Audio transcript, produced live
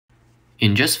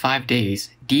In just 5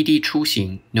 days, DiDi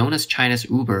Chuxing, known as China's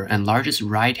Uber and largest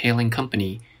ride-hailing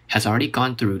company, has already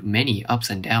gone through many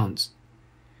ups and downs.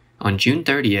 On June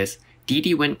 30th,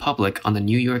 DiDi went public on the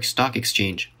New York Stock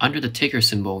Exchange under the ticker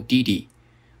symbol DiDi,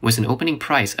 with an opening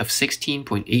price of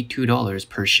 $16.82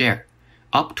 per share,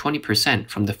 up 20%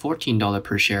 from the $14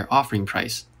 per share offering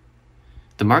price.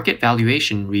 The market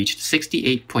valuation reached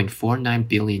 $68.49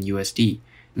 billion USD,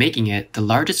 making it the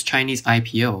largest Chinese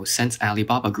IPO since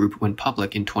Alibaba Group went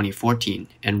public in 2014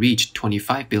 and reached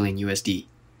 $25 billion USD.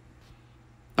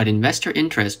 But investor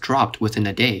interest dropped within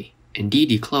a day, and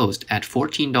DiDi closed at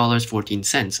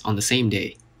 $14.14 on the same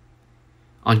day.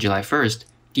 On July 1st,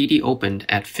 DiDi opened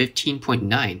at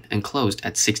 $15.9 and closed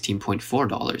at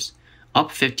 $16.4, up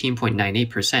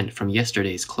 15.98% from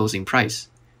yesterday's closing price.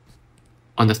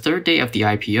 On the third day of the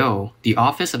IPO, the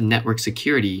Office of Network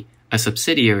Security, a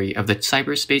subsidiary of the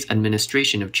Cyberspace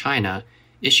Administration of China,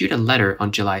 issued a letter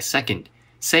on July 2nd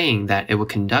saying that it would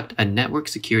conduct a network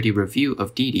security review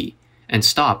of DiDi and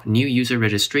stop new user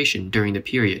registration during the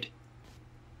period.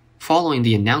 Following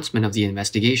the announcement of the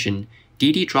investigation,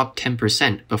 DiDi dropped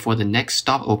 10% before the next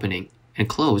stop opening and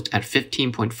closed at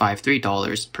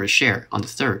 $15.53 per share on the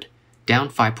 3rd, down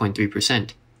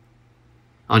 5.3%.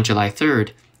 On July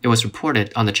 3rd, it was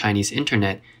reported on the Chinese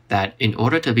internet that in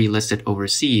order to be listed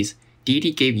overseas,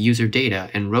 DiDi gave user data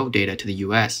and road data to the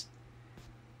US.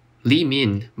 Li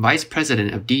Min, vice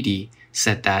president of DiDi,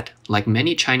 said that, like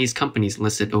many Chinese companies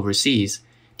listed overseas,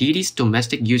 DiDi's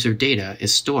domestic user data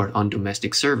is stored on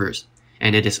domestic servers,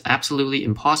 and it is absolutely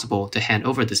impossible to hand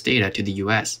over this data to the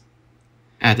US.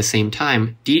 At the same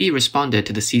time, DiDi responded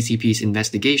to the CCP's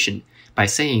investigation by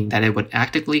saying that it would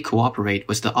actively cooperate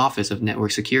with the Office of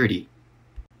Network Security.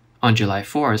 On July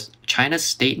 4th, China's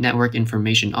State Network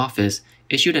Information Office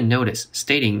issued a notice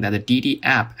stating that the DiDi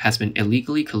app has been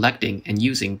illegally collecting and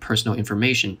using personal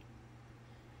information.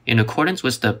 In accordance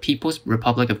with the People's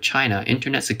Republic of China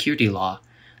Internet Security Law,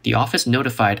 the office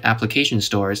notified application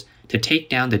stores to take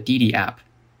down the DiDi app.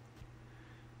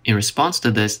 In response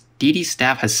to this, DiDi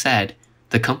staff has said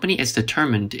the company is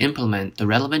determined to implement the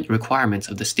relevant requirements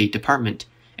of the State Department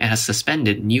and has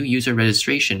suspended new user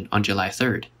registration on July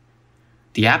 3rd.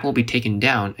 The app will be taken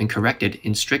down and corrected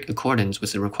in strict accordance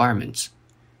with the requirements.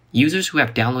 Users who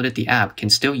have downloaded the app can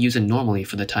still use it normally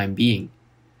for the time being.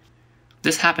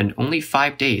 This happened only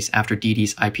 5 days after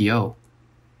DiDi's IPO.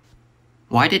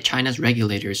 Why did China's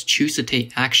regulators choose to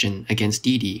take action against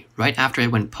DiDi right after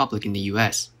it went public in the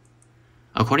US?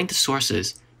 According to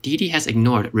sources, DiDi has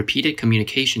ignored repeated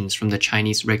communications from the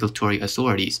Chinese regulatory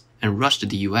authorities and rushed to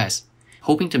the US,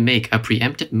 hoping to make a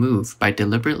preemptive move by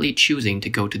deliberately choosing to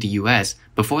go to the US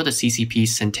before the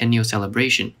CCP's centennial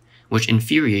celebration, which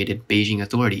infuriated Beijing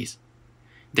authorities.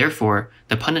 Therefore,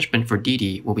 the punishment for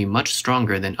DiDi will be much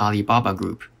stronger than Alibaba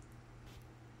Group.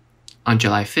 On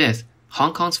July 5th,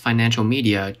 Hong Kong's financial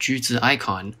media Zhizi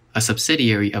Icon, a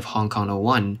subsidiary of Hong Kong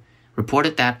 01,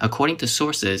 reported that, according to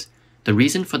sources, the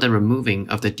reason for the removing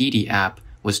of the DiDi app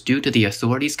was due to the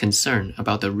authorities' concern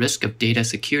about the risk of data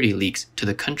security leaks to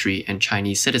the country and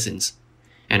Chinese citizens,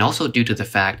 and also due to the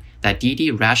fact that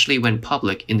DiDi rashly went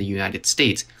public in the United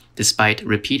States despite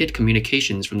repeated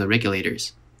communications from the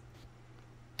regulators.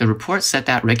 The report said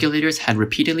that regulators had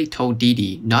repeatedly told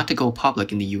DiDi not to go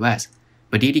public in the US,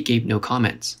 but DiDi gave no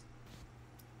comments.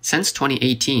 Since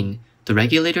 2018, the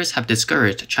regulators have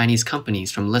discouraged Chinese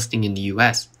companies from listing in the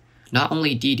US, not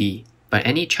only DiDi, but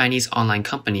any Chinese online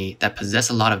company that possess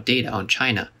a lot of data on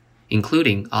China,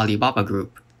 including Alibaba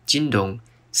Group, Jingdong,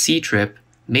 Ctrip,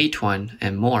 Meituan,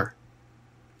 and more.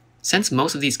 Since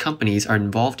most of these companies are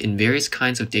involved in various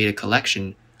kinds of data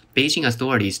collection, Beijing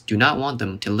authorities do not want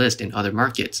them to list in other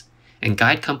markets, and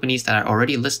guide companies that are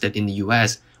already listed in the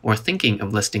US or thinking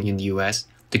of listing in the US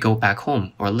to go back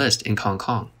home or list in Hong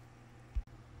Kong.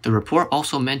 The report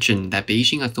also mentioned that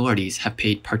Beijing authorities have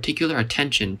paid particular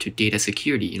attention to data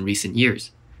security in recent years,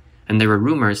 and there were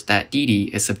rumors that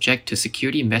DiDi is subject to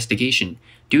security investigation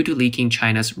due to leaking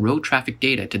China's road traffic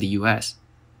data to the US.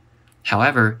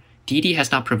 However, DiDi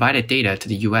has not provided data to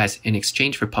the US in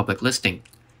exchange for public listing,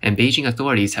 and Beijing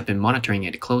authorities have been monitoring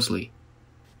it closely.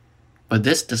 But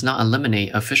this does not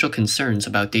eliminate official concerns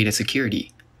about data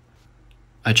security.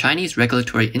 A Chinese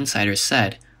regulatory insider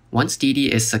said once DiDi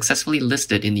is successfully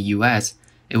listed in the US,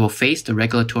 it will face the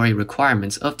regulatory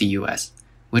requirements of the US,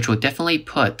 which will definitely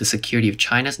put the security of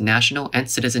China's national and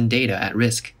citizen data at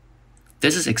risk.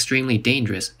 This is extremely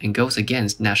dangerous and goes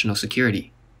against national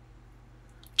security.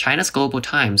 China's Global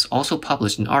Times also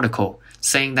published an article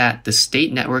saying that the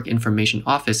State Network Information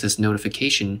Office's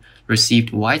notification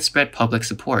received widespread public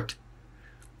support.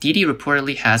 Didi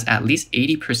reportedly has at least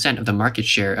 80% of the market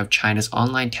share of China's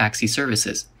online taxi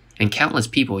services, and countless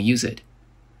people use it.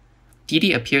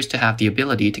 Didi appears to have the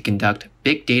ability to conduct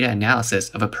big data analysis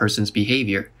of a person's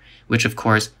behavior, which of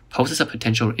course poses a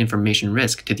potential information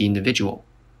risk to the individual.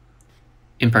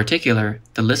 In particular,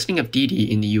 the listing of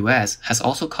Didi in the U.S. has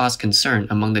also caused concern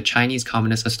among the Chinese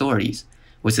Communist authorities,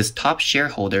 with its top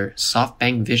shareholder,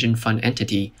 SoftBank Vision Fund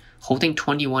entity, holding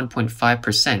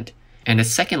 21.5%, and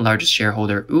its second largest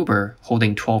shareholder, Uber,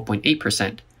 holding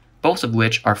 12.8%, both of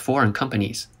which are foreign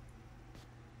companies.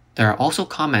 There are also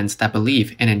comments that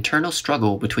believe an internal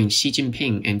struggle between Xi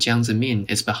Jinping and Jiang Zemin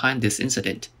is behind this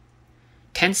incident.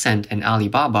 Tencent and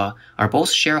Alibaba are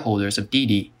both shareholders of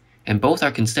Didi, and both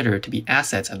are considered to be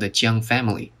assets of the Jiang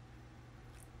family.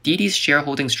 Didi's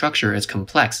shareholding structure is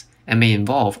complex and may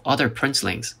involve other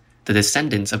princelings, the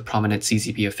descendants of prominent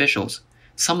CCP officials,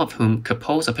 some of whom could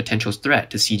pose a potential threat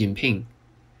to Xi Jinping.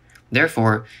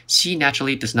 Therefore, Xi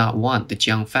naturally does not want the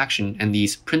Jiang faction and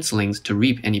these princelings to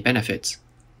reap any benefits.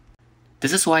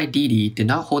 This is why Didi did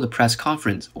not hold a press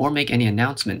conference or make any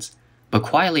announcements, but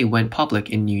quietly went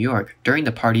public in New York during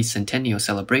the party's centennial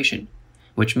celebration,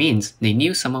 which means they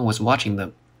knew someone was watching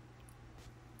them.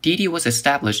 Didi was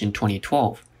established in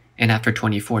 2012, and after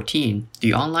 2014,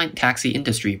 the online taxi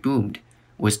industry boomed,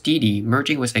 with Didi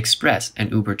merging with Express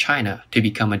and Uber China to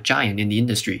become a giant in the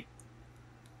industry.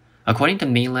 According to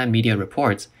mainland media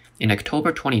reports, in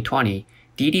October 2020,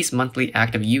 Didi's monthly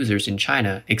active users in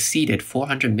China exceeded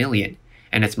 400 million,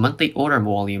 and its monthly order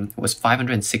volume was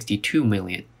 562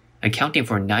 million, accounting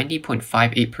for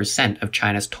 90.58% of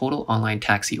China's total online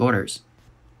taxi orders.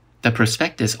 The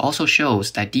prospectus also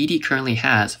shows that Didi currently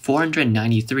has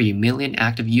 493 million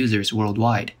active users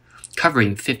worldwide,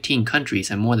 covering 15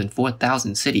 countries and more than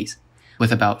 4,000 cities,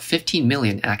 with about 15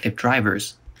 million active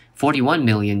drivers, 41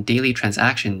 million daily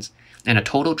transactions, and a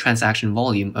total transaction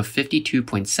volume of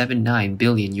 52.79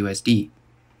 billion USD.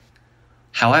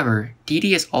 However,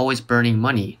 Didi is always burning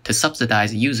money to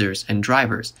subsidize users and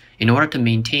drivers in order to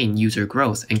maintain user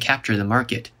growth and capture the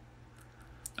market.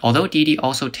 Although Didi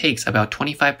also takes about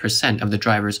 25% of the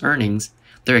drivers' earnings,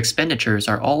 their expenditures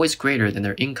are always greater than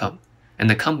their income, and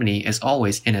the company is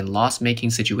always in a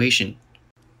loss-making situation.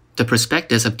 The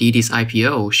prospectus of Didi's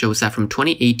IPO shows that from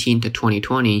 2018 to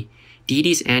 2020,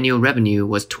 Didi's annual revenue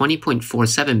was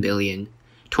 20.47 billion,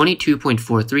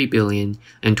 22.43 billion,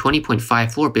 and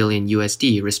 20.54 billion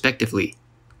USD respectively.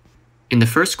 In the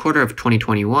first quarter of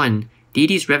 2021,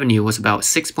 Didi's revenue was about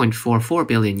 6.44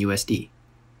 billion USD.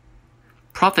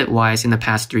 Profit-wise in the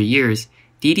past 3 years,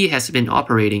 Didi has been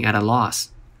operating at a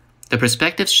loss. The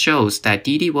prospectus shows that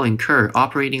Didi will incur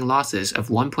operating losses of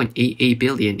 1.88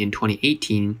 billion in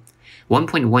 2018,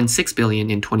 1.16 billion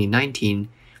in 2019,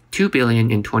 2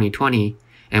 billion in 2020,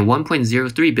 and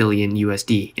 1.03 billion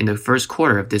USD in the first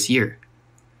quarter of this year,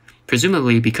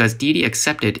 presumably because Didi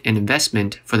accepted an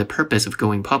investment for the purpose of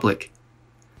going public.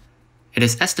 It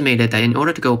is estimated that in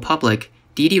order to go public,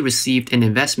 Didi received an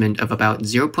investment of about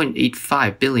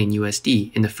 0.85 billion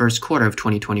USD in the first quarter of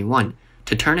 2021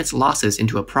 to turn its losses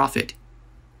into a profit.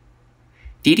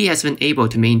 Didi has been able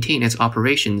to maintain its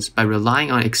operations by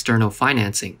relying on external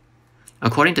financing.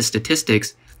 According to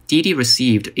statistics, Didi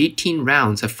received 18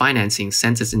 rounds of financing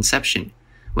since its inception,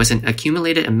 with an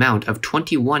accumulated amount of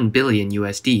 21 billion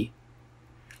USD.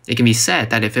 It can be said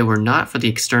that if it were not for the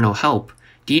external help,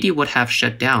 Didi would have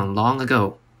shut down long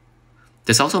ago.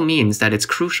 This also means that it's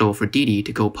crucial for Didi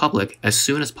to go public as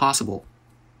soon as possible.